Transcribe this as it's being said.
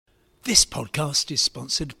This podcast is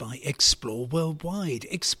sponsored by Explore Worldwide.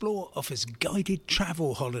 Explore offers guided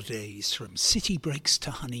travel holidays from city breaks to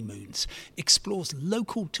honeymoons. Explore's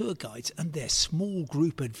local tour guides and their small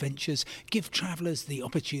group adventures give travellers the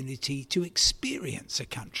opportunity to experience a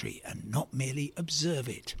country and not merely observe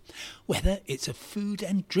it. Whether it's a food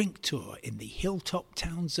and drink tour in the hilltop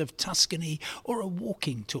towns of Tuscany or a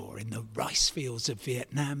walking tour in the rice fields of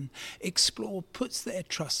Vietnam, Explore puts their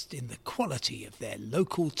trust in the quality of their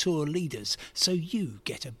local tour leaders so you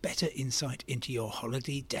get a better insight into your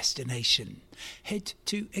holiday destination. Head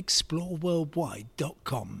to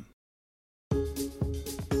exploreworldwide.com.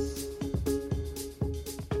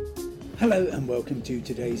 Hello and welcome to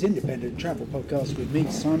today's independent travel podcast with me,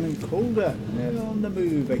 Simon Calder, on the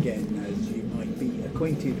move again, as you might be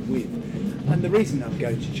acquainted with. And the reason I'm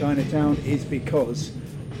going to Chinatown is because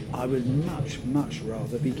I would much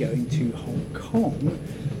rather be going to Hong Kong.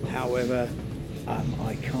 However,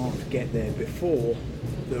 I can't get there before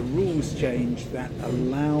the rules change that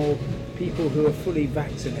allow people who are fully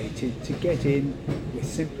vaccinated to get in with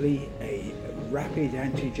simply a rapid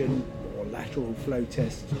antigen or lateral flow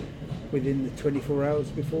test within the 24 hours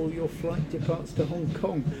before your flight departs to Hong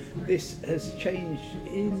Kong. This has changed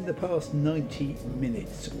in the past 90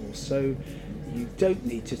 minutes or so. You don't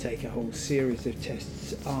need to take a whole series of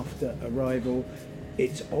tests after arrival.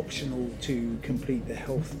 It's optional to complete the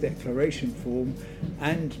health declaration form,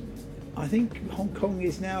 and I think Hong Kong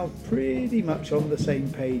is now pretty much on the same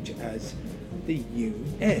page as the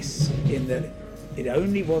US in that it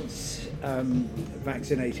only wants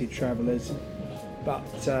vaccinated travellers, but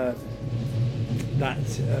and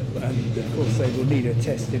of course they will need a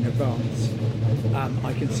test in advance.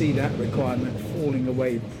 I can see that requirement falling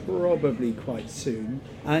away probably quite soon,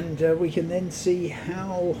 and we can then see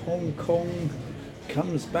how Hong Kong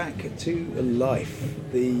comes back to life.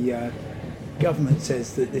 The government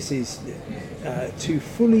says that this is to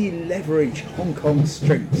fully leverage Hong Kong's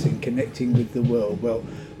strengths in connecting with the world. Well,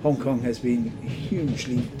 Hong Kong has been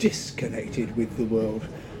hugely disconnected with the world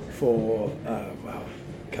for a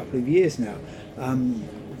couple of years now.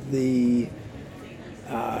 The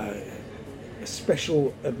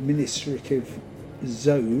special administrative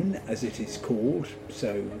zone, as it is called,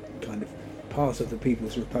 so kind of part of the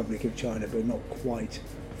People's Republic of China but not quite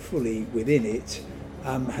fully within it,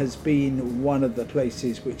 has been one of the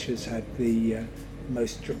places which has had the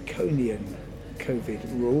most draconian COVID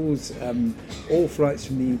rules. All flights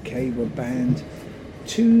from the UK were banned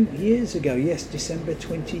 2 years ago, yes, December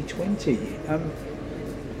 2020.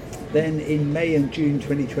 Then in May and June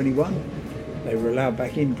 2021 they were allowed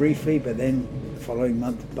back in briefly, but then the following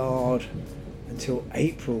month barred until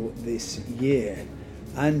April this year.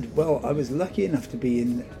 And well, I was lucky enough to be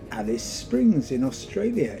in Alice Springs in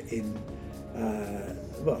Australia in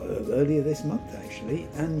earlier this month actually,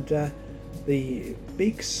 and the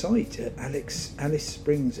big site at Alice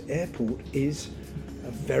Springs Airport is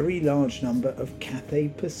a very large number of Cathay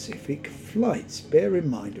Pacific flights. Bear in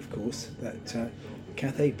mind, of course, that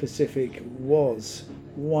Cathay Pacific was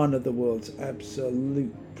one of the world's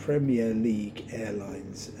absolute Premier League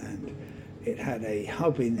airlines, and it had a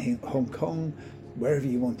hub in Hong Kong. Wherever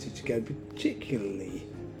you wanted to go, particularly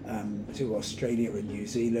to Australia and New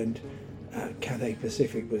Zealand, Cathay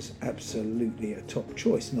Pacific was absolutely a top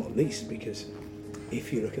choice, not least because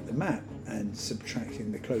if you look at the map and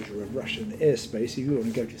subtracting the closure of Russian airspace, if you want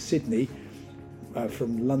to go to Sydney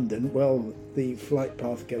from London, well, the flight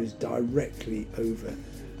path goes directly over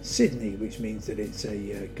Sydney, which means that it's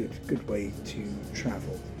a good way to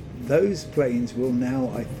travel. Those planes will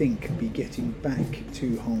now, I think, be getting back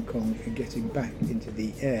to Hong Kong and getting back into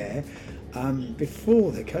the air.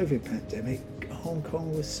 Before the COVID pandemic, Hong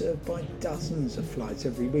Kong was served by dozens of flights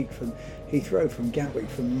every week from Heathrow, from Gatwick,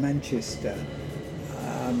 from Manchester.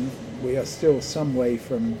 We are still some way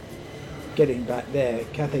from getting back there.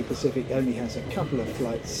 Cathay Pacific only has a couple of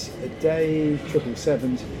flights a day,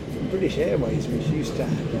 777s. British Airways, which used to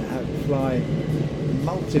fly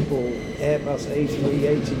multiple Airbus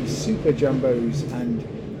A380 Super Jumbos and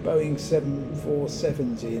Boeing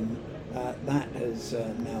 747s in, that has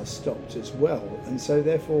now stopped as well. And so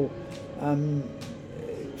therefore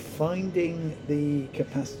finding the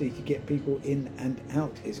capacity to get people in and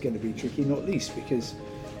out is going to be tricky, not least because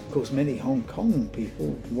of course many Hong Kong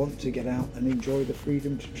people want to get out and enjoy the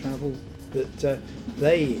freedom to travel that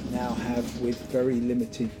they now have with very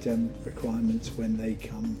limited requirements when they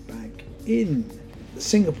come back in.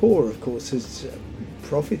 Singapore, of course, has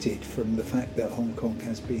profited from the fact that Hong Kong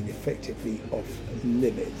has been effectively off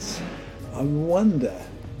limits. I wonder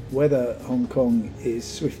whether Hong Kong is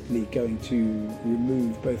swiftly going to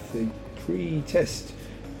remove both the pre-test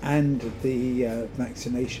and the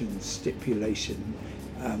vaccination stipulation,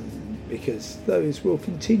 because those will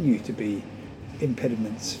continue to be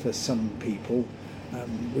impediments for some people.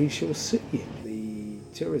 We shall see. The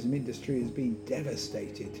tourism industry has been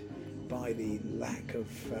devastated by the lack of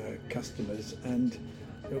customers, and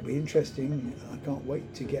it'll be interesting. I can't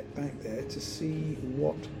wait to get back there to see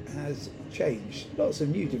what has changed. Lots of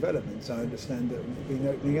new developments, I understand, that have been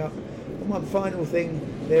opening up. And one final thing,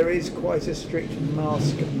 there is quite a strict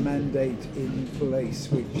mask mandate in place,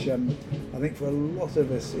 which I think for a lot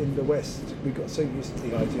of us in the West, we got so used to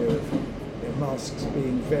the idea of masks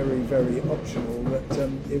being very, very optional that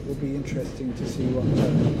it will be interesting to see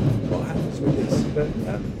what happens with this. But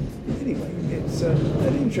anyway, it's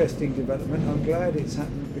an interesting development. I'm glad it's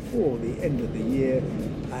happened before the end of the year,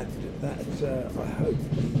 and that I hope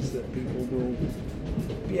means that people will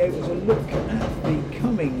be able to look at the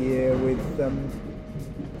coming year with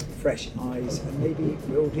fresh eyes and maybe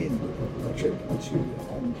build in a trip to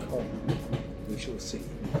Hong Kong. We shall see.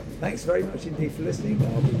 Thanks very much indeed for listening.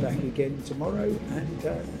 I'll be back again tomorrow, and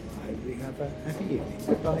I hope you have a happy evening.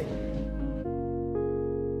 Goodbye.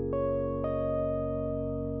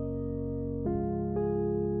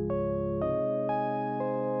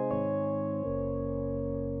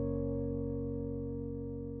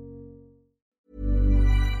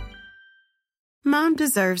 Mom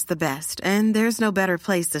deserves the best, and there's no better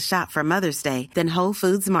place to shop for Mother's Day than Whole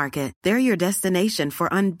Foods Market. They're your destination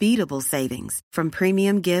for unbeatable savings, from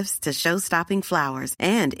premium gifts to show-stopping flowers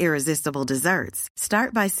and irresistible desserts.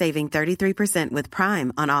 Start by saving 33% with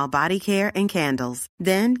Prime on all body care and candles.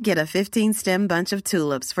 Then get a 15-stem bunch of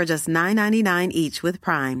tulips for just $9.99 each with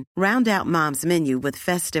Prime. Round out Mom's menu with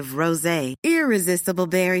festive rosé, irresistible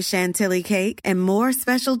berry chantilly cake, and more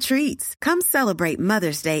special treats. Come celebrate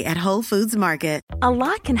Mother's Day at Whole Foods Market. A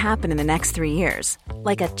lot can happen in the next 3 years.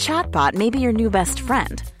 Like a chatbot may be your new best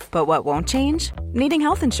friend. But what won't change? Needing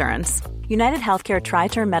health insurance. United Healthcare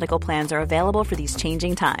Tri-Term Medical Plans are available for these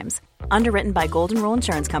changing times. Underwritten by Golden Rule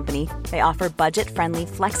Insurance Company, they offer budget-friendly,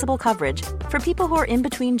 flexible coverage for people who are in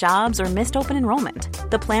between jobs or missed open enrollment.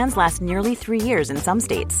 The plans last nearly 3 years in some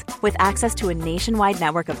states, with access to a nationwide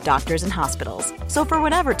network of doctors and hospitals. So for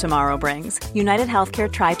whatever tomorrow brings, United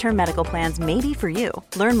Healthcare Tri-Term Medical Plans may be for you.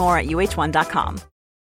 Learn more at uh1.com.